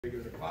It's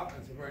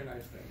a very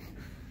nice thing.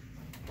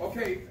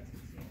 Okay,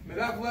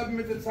 Medaf Leben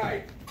mit der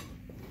Zeit.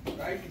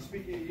 Right? You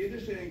speak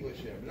Yiddish and English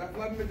here. Medaf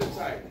Leben mit der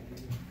Zeit.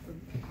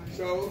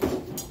 So,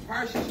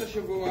 Parshas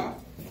Shavua,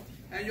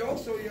 and you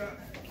also,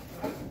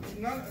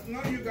 none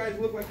of you guys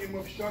look like you're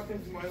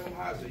mufshatim to my own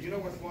hazard. You know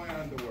what's going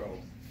on in the world.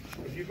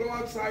 If you go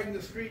outside in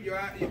the street,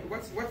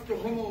 what's the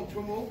humul and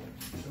tumul?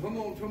 The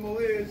humul and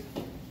tumul is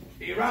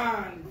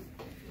Iran,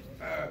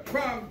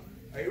 Trump,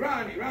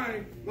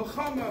 Iran,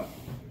 Muhammad.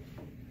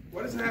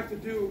 What does it have to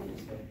do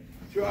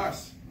to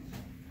us?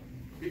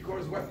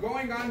 Because what's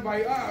going on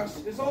by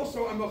us is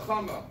also a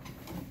milchama,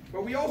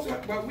 but we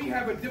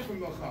have a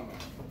different milchama.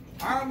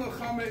 Our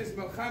milchama is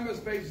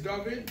milchamas based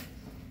David,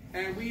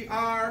 and we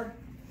are.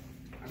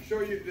 I'm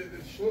sure you, the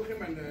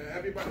shluchim and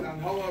everybody down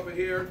Holla over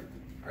here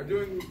are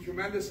doing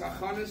tremendous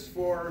hachanas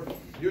for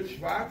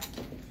shvat,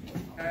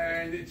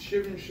 and it's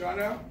Shivim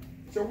Shana.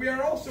 So we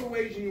are also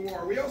waging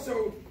war. We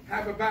also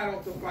have a battle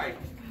to fight.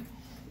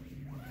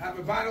 Have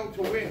a battle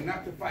to win,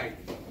 not to fight.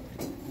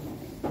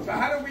 So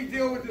how do we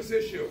deal with this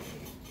issue?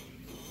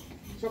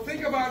 So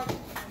think about,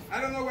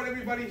 I don't know what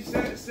everybody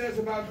says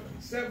about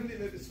 70,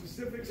 the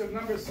specifics of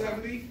number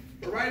 70,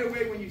 but right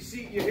away when you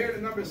hear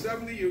the number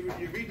 70, you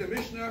read the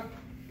Mishnah,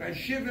 and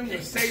Shivim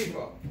was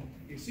Seva.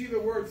 You see the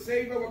word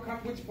Seva,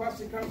 which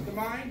pasuk comes to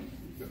mind?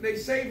 They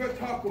Seva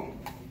Takum.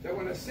 That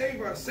when a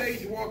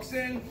sage walks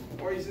in,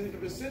 or he's in the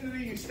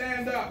vicinity, you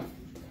stand up.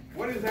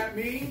 What does that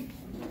mean?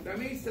 That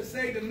means to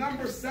say the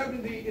number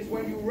 70 is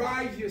when you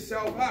rise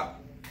yourself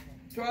up.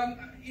 So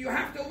you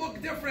have to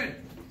look different.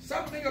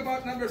 Something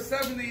about number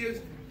 70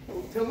 is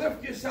to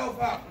lift yourself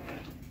up.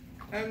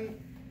 And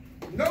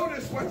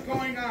notice what's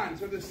going on.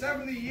 So the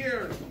 70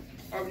 years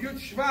of Yud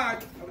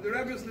Shvat, of the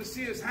Rebbe's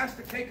Nasias, has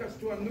to take us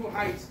to a new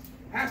heights,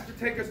 has to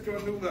take us to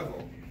a new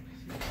level.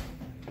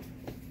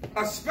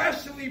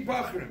 Especially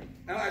bochurim.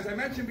 And as I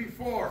mentioned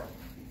before,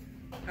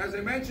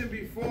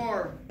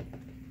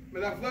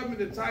 Medaf Leben mit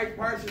der Zeit,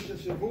 Parshas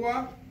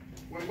Shavua,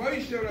 when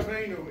Moshe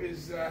Rabbeinu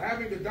is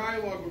having the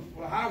dialogue with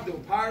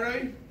Lahavdil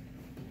Parei,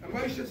 and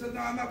Moshe says, no,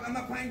 I'm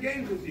not playing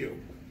games with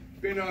you.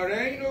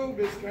 B'nareinu,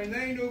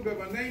 b'zkaneinu,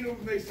 b'banenu,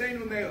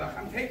 b'neseinu nelach.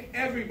 I'm taking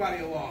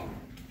everybody along.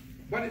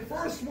 But the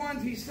first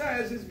ones he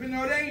says is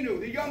b'nareinu,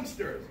 the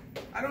youngsters.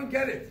 I don't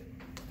get it.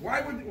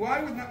 Why would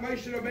not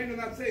Moshe Rabbeinu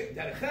not say,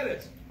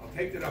 Derech I'll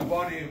take the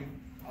Rabbanim,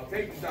 I'll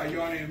take the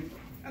Dayanim,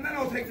 and then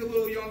I'll take the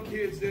little young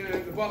kids, the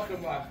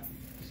bochurim.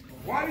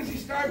 Why does he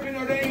start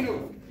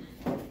b'nareinu?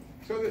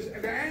 So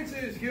the answer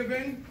is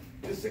given.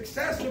 The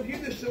success of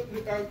Yiddish of the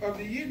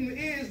Yidden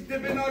is the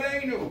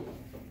b'nareinu.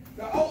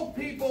 The old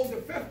people, the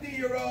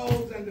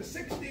 50-year-olds and the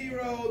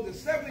 60-year-olds, the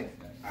 70,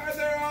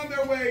 they're on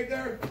their way.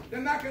 They're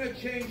not going to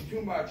change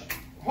too much.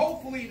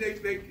 Hopefully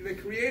they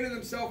created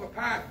themselves a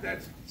path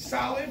that's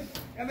solid,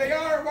 and they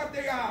are what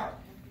they are.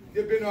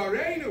 The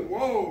b'nareinu,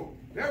 whoa,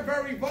 they're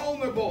very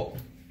vulnerable.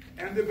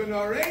 And the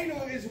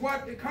b'nareinu is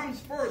what it comes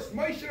first.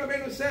 Moshe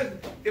Rabbeinu says,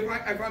 if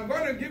I'm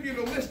going to give you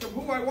the list of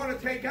who I want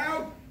to take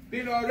out,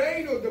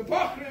 b'nareinu, the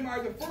bochurim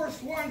are the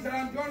first ones that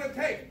I'm going to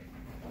take.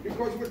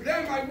 Because with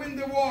them I win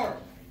the war.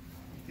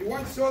 You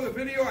once saw the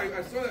video, I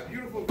saw that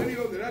beautiful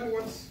video. The Rebbe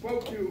once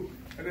spoke to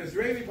an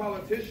Israeli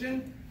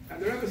politician, and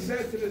the Rebbe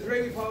said to the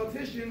Israeli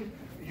politician,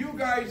 you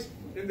guys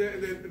in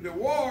the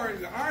war,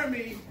 in the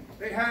army,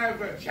 they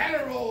have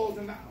generals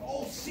and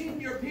all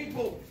senior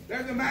people.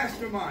 They're the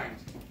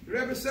masterminds. The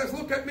Rebbe says,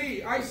 look at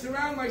me. I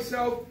surround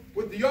myself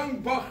with the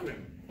young bochurim.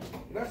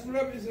 That's the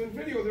Rebbe, is a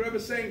video, the Rebbe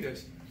saying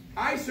this.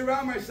 I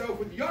surround myself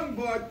with young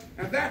blood,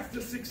 and that's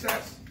the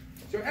success.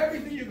 So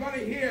everything you're going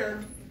to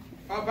hear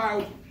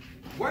about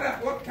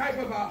what type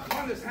of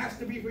achanas has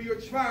to be for your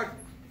shvat,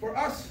 for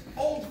us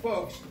old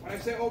folks, when I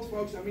say old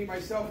folks, I mean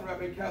myself and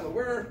Rabbi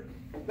Keller,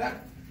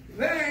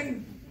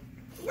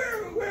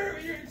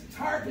 it's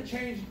hard to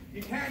change.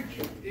 You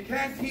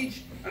can't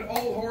teach an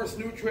old horse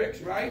new tricks,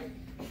 right?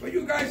 But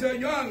you guys are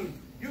young.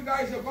 You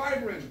guys are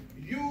vibrant.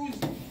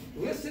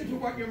 Listen to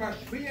what your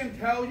mashpiyim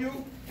tell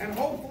you, and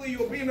hopefully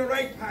you'll be in the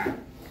right path.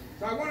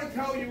 So I want to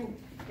tell you,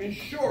 in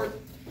short,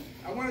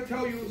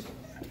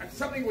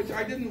 something which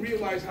I didn't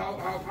realize how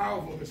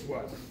powerful this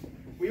was.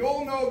 We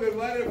all know the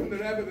letter from the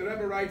Rebbe. The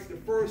Rebbe writes the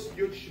first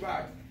Yud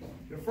Shvat,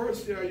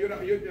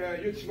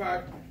 Yud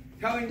Shvat,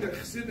 telling the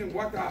Chassidim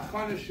what the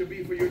hachanas should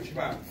be for Yud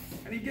Shvat,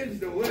 and he gives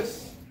the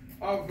list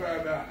of the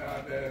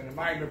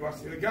Ma'aser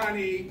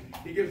Basilagani.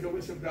 He gives the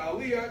list of the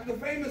Aliyah, the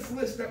famous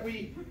list that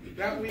we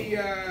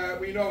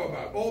know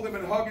about. All the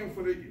menhagim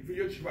for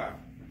Yud Shvat.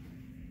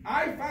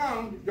 I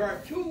found there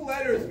are two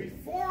letters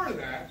before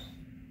that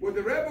where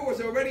the Rebbe was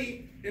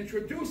already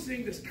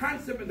introducing this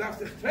concept of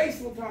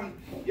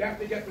Dafsich. You have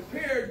to get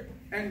prepared,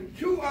 and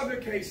two other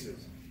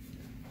cases.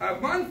 A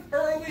month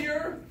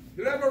earlier,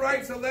 the Rebbe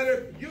writes a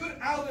letter, Yud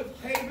Aleph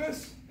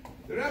Tevis.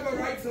 The Rebbe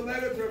writes a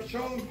letter to Rav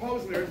Sholem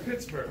Posner in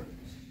Pittsburgh.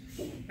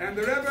 And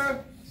the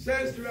Rebbe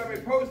says to Rabbi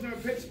Posner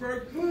in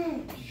Pittsburgh,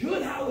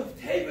 Yud Aleph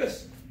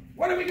Tevis,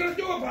 what are we going to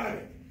do about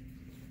it?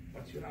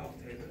 What's Yud Aleph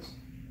Tevis?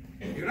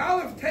 Yud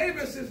Aleph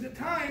Tevis is the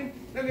time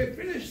that they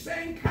finish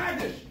saying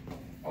Kaddish.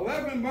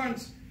 11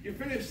 months you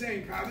finish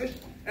saying Kaddish,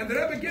 And the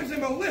Rebbe gives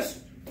him a list.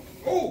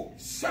 Oh,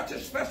 such a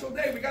special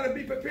day. We got to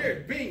be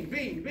prepared. Bing,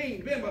 bing,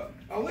 bing, bing.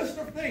 A list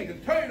of things. The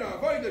Torah,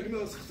 Avodah,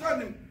 Gemilas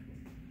Chesadim.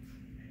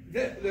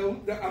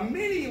 A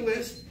mini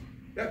list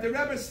that the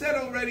Rebbe said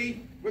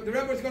already, what the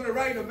Rebbe is going to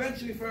write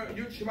eventually for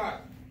Yud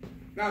Shvat.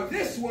 Now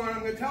this one, I'm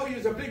going to tell you,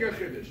 is a bigger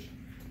Chiddush.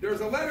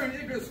 There's a letter in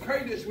Igros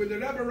Kodesh where the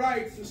Rebbe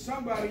writes to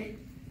somebody,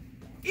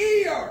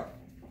 Iyar.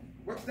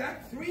 What's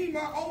that?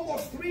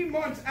 Almost 3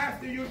 months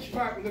after Yud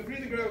Shvat, when the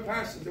Friedrich Rebbe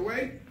passes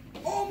away,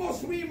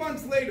 almost 3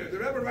 months later, the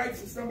Rebbe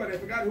writes to somebody, I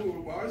forgot who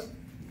it was,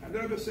 and the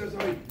Rebbe says,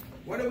 oh,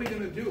 what are we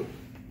going to do?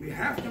 We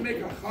have to make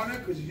a chana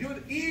because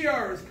Yud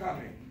Iyar is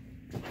coming.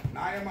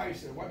 Naya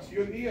said, what's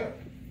Yud Iyar?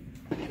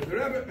 The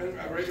Rebbe,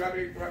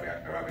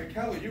 Rabbi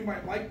Keller, you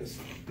might like this,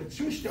 the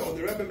Tzushto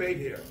the Rebbe made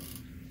here.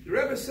 The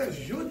Rebbe says,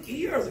 Yud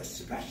Iyar is a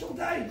special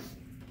day.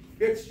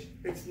 It's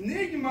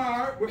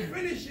Nigmar, we're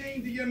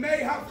finishing the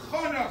Yemei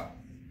HaChana.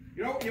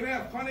 You know what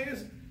Yemei HaChana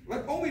is?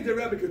 Only the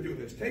Rebbe could do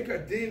this. Take a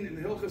din in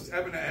the Hilchos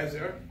Eben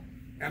Ezer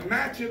and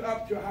match it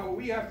up to how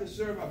we have to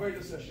serve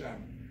Avodas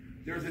Hashem.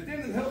 There's a din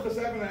in Hilchos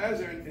Eben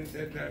Ezer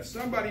that if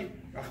somebody,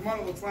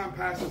 Rahman al-Islam,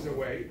 passes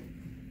away,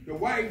 the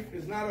wife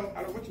is not,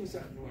 what's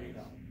Masechet learning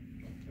now?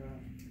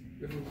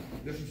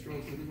 Different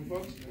strokes for different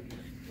folks?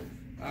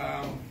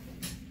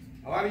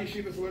 A lot of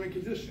yeshivas are learning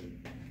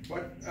condition.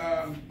 But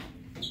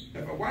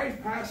if a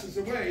wife passes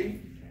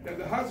away, if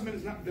the husband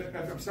is not, if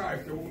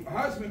the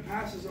husband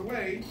passes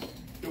away,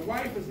 the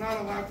wife is not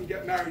allowed to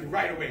get married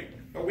right away,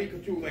 a week or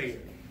two later.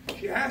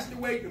 She has to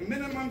wait a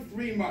minimum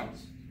 3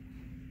 months.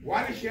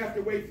 Why does she have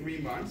to wait 3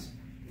 months?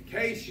 In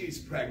case she's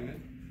pregnant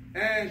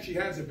and she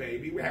has a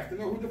baby, we have to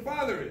know who the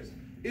father is.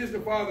 Is the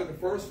father the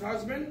first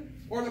husband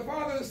or the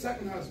father the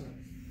second husband?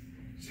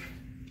 So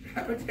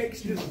the Rebbe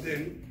takes this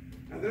din,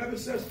 and the Rebbe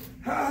says,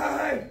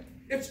 hi,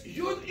 it's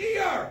Yud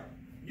Iyar.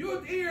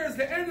 Yud Iyar is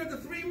the end of the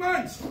 3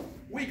 months.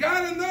 We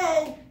got to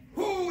know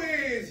who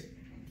is,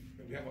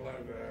 we have a lot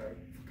of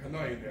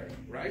Kanoi there,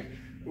 right?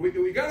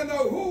 We got to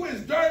know who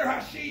is Dor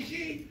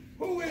Hashishi,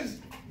 who is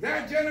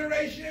that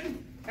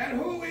generation, and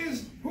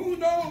who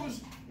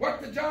knows what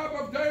the job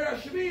of Dor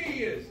Hashvi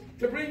is,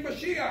 to bring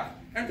Mashiach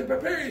and to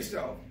prepare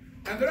yourself.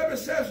 And the Rebbe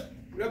says,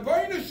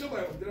 Rabbeinu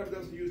Shalom, the Rebbe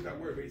doesn't use that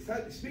word, but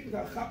he's speaking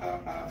to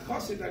a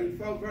chassid that he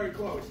felt very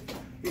close.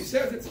 He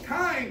says it's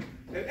time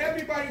that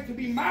everybody to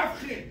be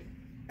mavchin,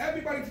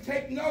 everybody to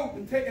take note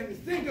and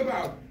think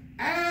about,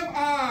 am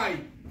I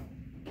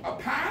a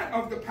part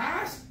of the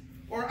past,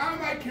 or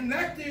am I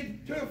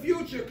connected to the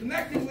future,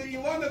 connected with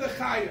Ilona the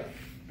Chaya?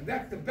 And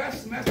that's the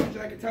best message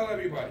I can tell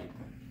everybody.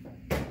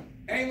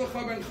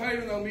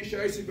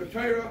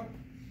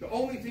 The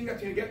only thing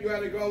that's going to get you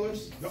out of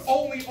Golus, the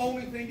only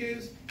thing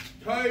is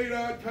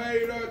Torah,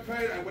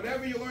 and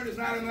whatever you learn is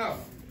not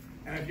enough.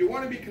 And if you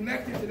want to be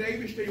connected to the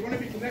Eibishter, you want to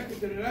be connected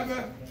to the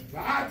Rebbe,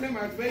 Va'atem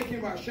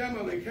adveikim v'Hashem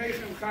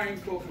alekeichem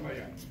chayim kol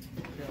chamayim.